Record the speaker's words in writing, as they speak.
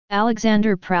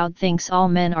Alexander Proud thinks all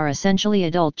men are essentially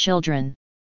adult children.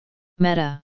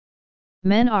 Meta.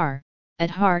 Men are, at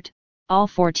heart, all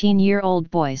 14-year-old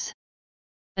boys.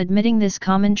 Admitting this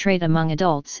common trait among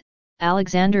adults,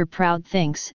 Alexander Proud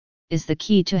thinks, is the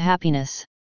key to happiness.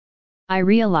 I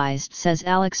realized, says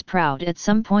Alex Proud, at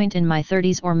some point in my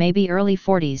 30s or maybe early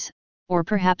 40s, or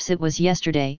perhaps it was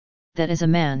yesterday, that as a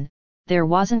man, there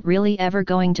wasn't really ever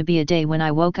going to be a day when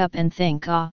I woke up and think,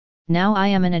 now I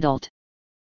am an adult.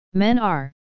 Men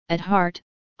are, at heart,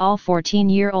 all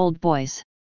 14-year-old boys.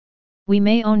 We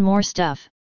may own more stuff,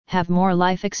 have more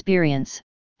life experience,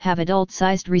 have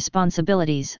adult-sized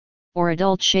responsibilities, or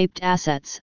adult-shaped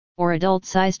assets, or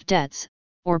adult-sized debts,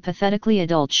 or pathetically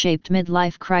adult-shaped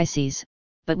midlife crises,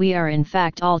 but we are in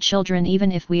fact all children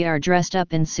even if we are dressed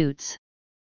up in suits.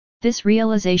 This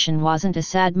realization wasn't a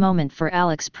sad moment for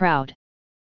Alex Proud.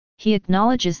 He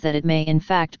acknowledges that it may in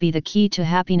fact be the key to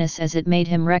happiness, as it made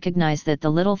him recognize that the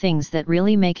little things that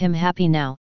really make him happy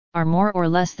now, are more or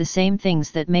less the same things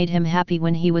that made him happy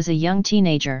when he was a young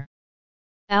teenager.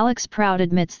 Alex Proud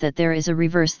admits that there is a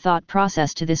reverse thought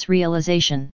process to this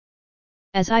realization.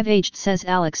 As I've aged, says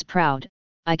Alex Proud,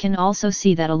 I can also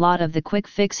see that a lot of the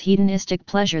quick-fix hedonistic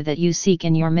pleasure that you seek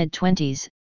in your mid-20s,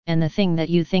 and the thing that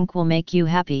you think will make you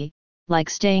happy, like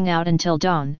staying out until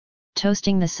dawn,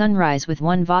 toasting the sunrise with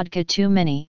one vodka too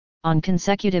many, on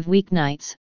consecutive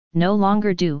weeknights, no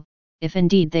longer do, if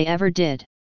indeed they ever did.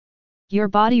 Your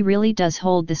body really does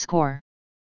hold the score.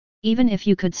 Even if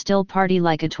you could still party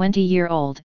like a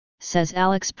 20-year-old, says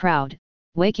Alex Proud,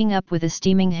 waking up with a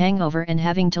steaming hangover and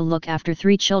having to look after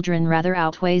 3 children rather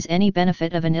outweighs any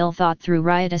benefit of an ill-thought-through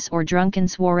riotous or drunken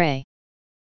soiree.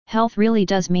 Health really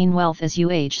does mean wealth as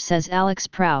you age, says Alex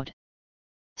Proud.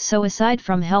 So aside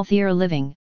from healthier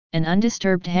living, and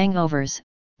undisturbed hangovers,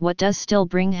 what does still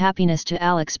bring happiness to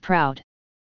Alex Proud?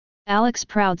 Alex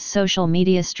Proud's social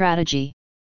media strategy.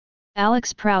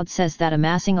 Alex Proud says that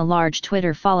amassing a large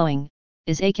Twitter following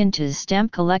is akin to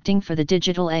stamp collecting for the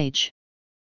digital age.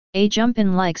 A jump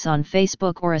in likes on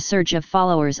Facebook or a surge of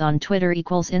followers on Twitter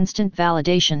equals instant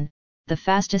validation, the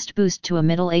fastest boost to a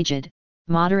middle-aged,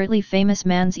 moderately famous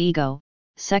man's ego,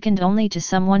 second only to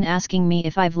someone asking me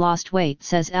if I've lost weight,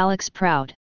 says Alex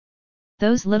Proud.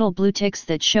 Those little blue ticks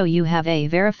that show you have a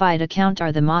verified account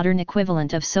are the modern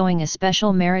equivalent of sewing a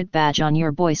special merit badge on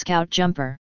your Boy Scout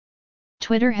jumper.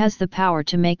 Twitter has the power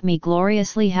to make me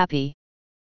gloriously happy.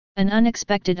 An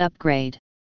unexpected upgrade.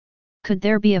 Could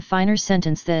there be a finer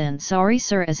sentence than, sorry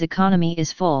sir, as economy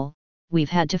is full, we've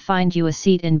had to find you a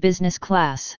seat in business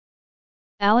class.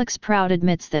 Alex Proud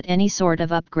admits that any sort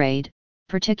of upgrade,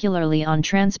 particularly on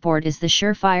transport, is the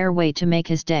surefire way to make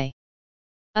his day.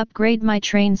 Upgrade my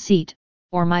train seat,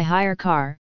 or my hire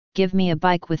car, give me a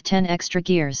bike with 10 extra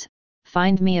gears,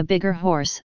 find me a bigger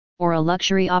horse, or a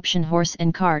luxury option horse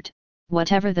and cart,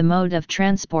 whatever the mode of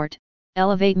transport,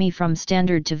 elevate me from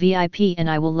standard to VIP and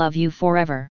I will love you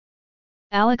forever.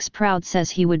 Alex Proud says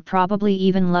he would probably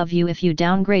even love you if you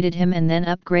downgraded him and then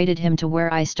upgraded him to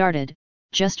where I started,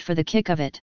 just for the kick of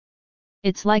it.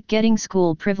 It's like getting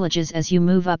school privileges as you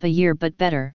move up a year, but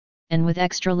better, and with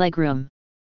extra legroom.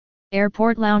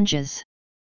 Airport lounges.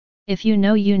 If you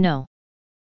know, you know.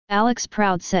 Alex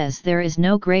Proud says there is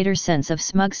no greater sense of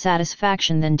smug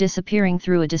satisfaction than disappearing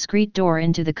through a discreet door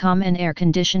into the calm and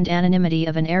air-conditioned anonymity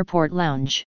of an airport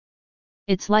lounge.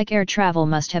 It's like air travel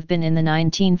must have been in the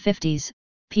 1950s,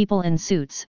 people in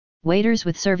suits, waiters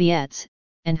with serviettes,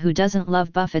 and who doesn't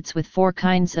love buffets with 4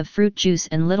 kinds of fruit juice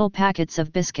and little packets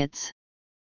of biscuits.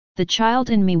 The child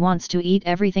in me wants to eat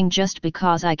everything just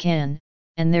because I can,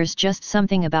 and there's just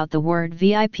something about the word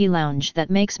VIP lounge that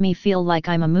makes me feel like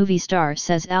I'm a movie star,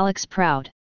 says Alex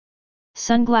Proud.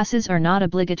 Sunglasses are not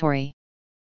obligatory.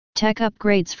 Tech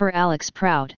upgrades for Alex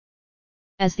Proud.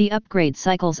 As the upgrade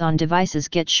cycles on devices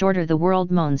get shorter, the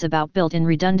world moans about built-in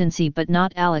redundancy, but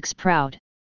not Alex Proud.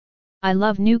 I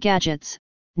love new gadgets,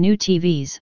 new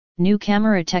TVs, new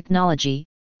camera technology,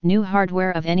 new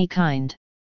hardware of any kind.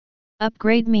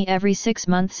 Upgrade me every 6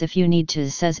 months if you need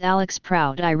to, says Alex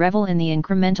Proud. I revel in the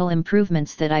incremental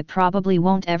improvements that I probably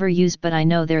won't ever use, but I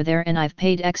know they're there and I've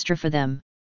paid extra for them.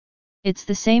 It's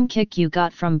the same kick you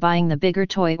got from buying the bigger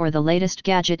toy or the latest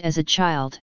gadget as a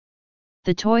child.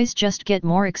 The toys just get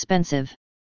more expensive.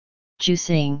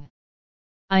 Juicing.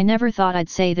 I never thought I'd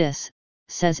say this,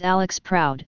 says Alex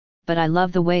Proud, but I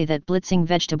love the way that blitzing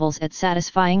vegetables at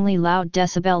satisfyingly loud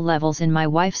decibel levels in my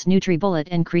wife's NutriBullet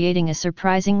and creating a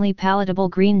surprisingly palatable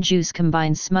green juice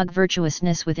combines smug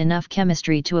virtuousness with enough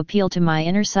chemistry to appeal to my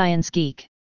inner science geek.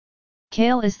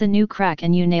 Kale is the new crack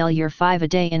and you nail your 5 a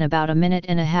day in about a minute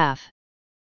and a half.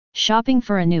 Shopping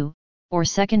for a new, or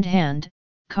second-hand,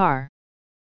 car.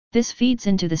 This feeds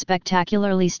into the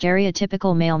spectacularly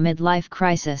stereotypical male midlife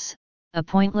crisis, a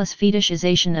pointless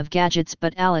fetishization of gadgets.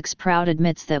 But Alex Proud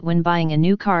admits that when buying a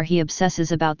new car he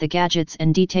obsesses about the gadgets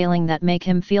and detailing that make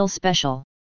him feel special.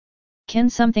 Can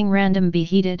something random be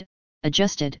heated,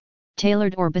 adjusted,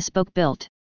 tailored or bespoke built?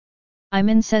 I'm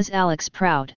in, says Alex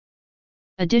Proud.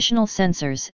 Additional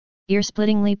sensors,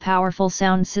 ear-splittingly powerful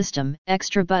sound system,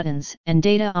 extra buttons, and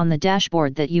data on the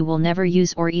dashboard that you will never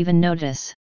use or even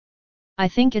notice. I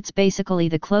think it's basically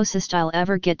the closest I'll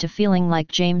ever get to feeling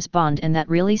like James Bond, and that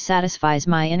really satisfies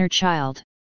my inner child,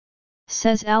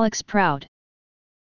 says Alex Proud.